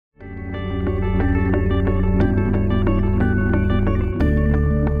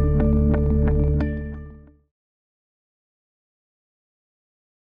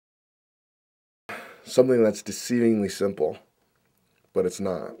something that's deceivingly simple, but it's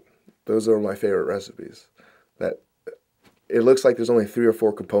not. Those are my favorite recipes. That it looks like there's only 3 or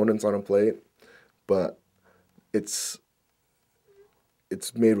 4 components on a plate, but it's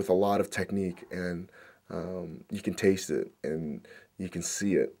made with a lot of technique, and you can taste it and you can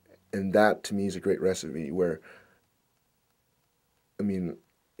see it. And that to me is a great recipe where, I mean,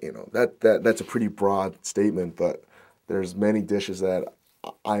 you know, that's a pretty broad statement, but there's many dishes that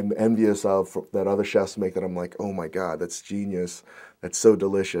I'm envious of that other chefs make that I'm like, oh my God, that's genius. That's so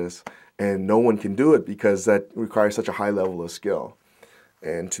delicious. And no one can do it because that requires such a high level of skill.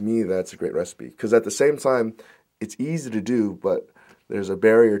 And to me, that's a great recipe. Because at the same time, it's easy to do, but there's a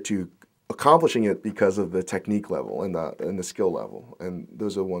barrier to accomplishing it because of the technique level and the skill level. And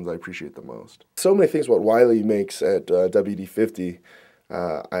those are the ones I appreciate the most. So many things what Wiley makes at WD-50,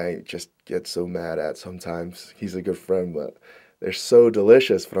 I just get so mad at sometimes. He's a good friend, but they're so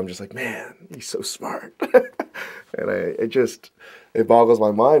delicious. But I'm just like, man, he's so smart. And it boggles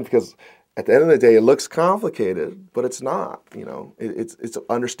my mind because at the end of the day, it looks complicated, but it's not. You know, it's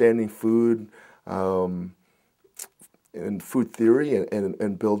understanding food and food theory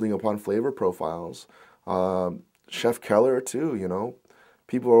and building upon flavor profiles. Chef Keller too. You know,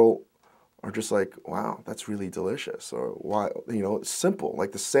 people are just like, wow, that's really delicious. Or why, you know, it's simple.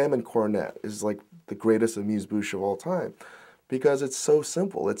 Like the salmon cornet is like the greatest amuse-bouche of all time because it's so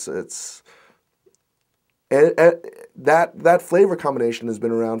simple. And that flavor combination has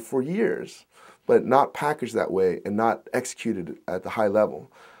been around for years, but not packaged that way and not executed at the high level.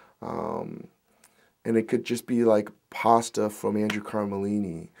 And it could just be like pasta from Andrew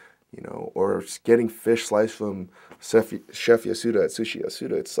Carmelini, you know, or getting fish sliced from Chef Yasuda at Sushi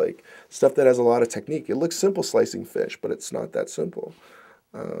Yasuda. It's like stuff that has a lot of technique. It looks simple slicing fish, but it's not that simple.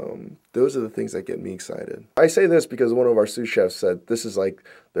 Those are the things that get me excited. I say this because one of our sous chefs said this is like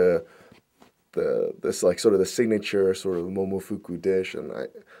this like sort of the signature sort of momofuku dish, and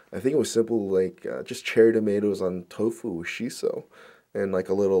I think it was simple, like just cherry tomatoes on tofu with shiso and like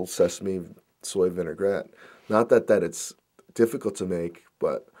a little sesame soy vinaigrette. Not that it's difficult to make,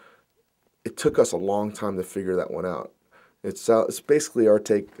 but it took us a long time to figure that one out. It's basically our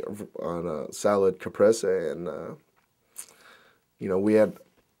take on a salad caprese, and you know, we had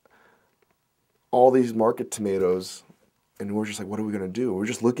all these market tomatoes, and we're just like, what are we gonna do? We're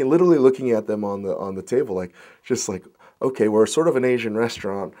just literally looking at them on the table, like just like, okay, we're sort of an Asian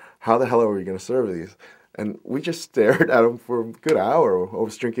restaurant. How the hell are we gonna serve these? And we just stared at them for a good hour. I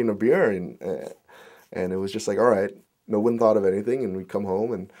was drinking a beer, and it was just like, all right, no one thought of anything, and we come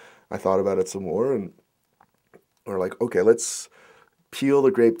home, and I thought about it some more, and we're like, okay, let's peel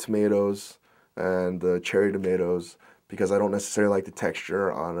the grape tomatoes and the cherry tomatoes because I don't necessarily like the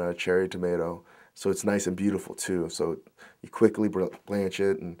texture on a cherry tomato, so it's nice and beautiful too. So you quickly blanch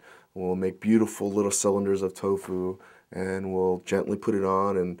it, and we'll make beautiful little cylinders of tofu, and we'll gently put it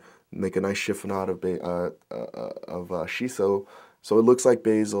on and make a nice chiffonade of shiso, so it looks like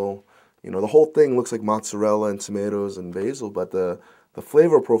basil. You know, the whole thing looks like mozzarella and tomatoes and basil, but the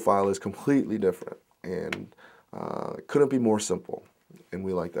flavor profile is completely different, and it couldn't be more simple, and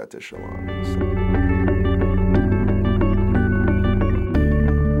we like that dish a lot. So.